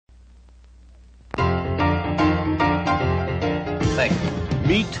Thanks.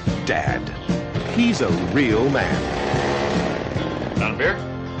 Meet Dad. He's a real man. Want a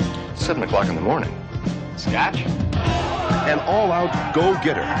beer? 7 o'clock in the morning. Scotch? An all-out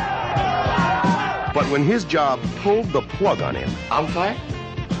go-getter. But when his job pulled the plug on him, I'm fine.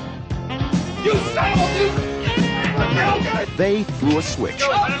 You son of a dude! they threw a switch.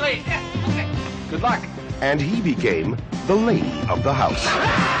 Go, run it late. Yeah, okay. Good luck. And he became the lady of the house.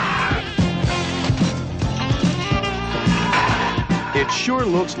 It sure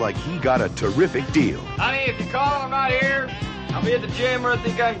looks like he got a terrific deal. Honey, if you call, I'm not here. I'll be at the gym or at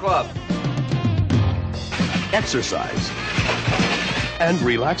the gun club. Exercise and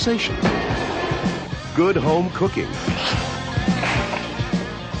relaxation. Good home cooking.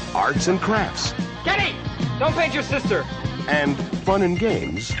 Arts and crafts. Kenny, don't paint your sister. And fun and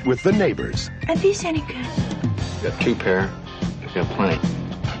games with the neighbors. Are these any good? Got 2 pair. I've got plenty.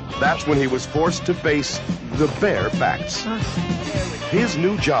 That's when he was forced to face the bare facts. His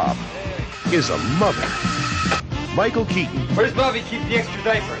new job is a mother. Michael Keaton Where's Bobby keep the extra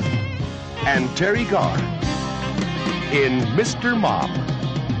diapers? and Teri Garr in Mr. Mom,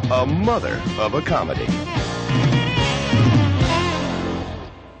 a mother of a comedy.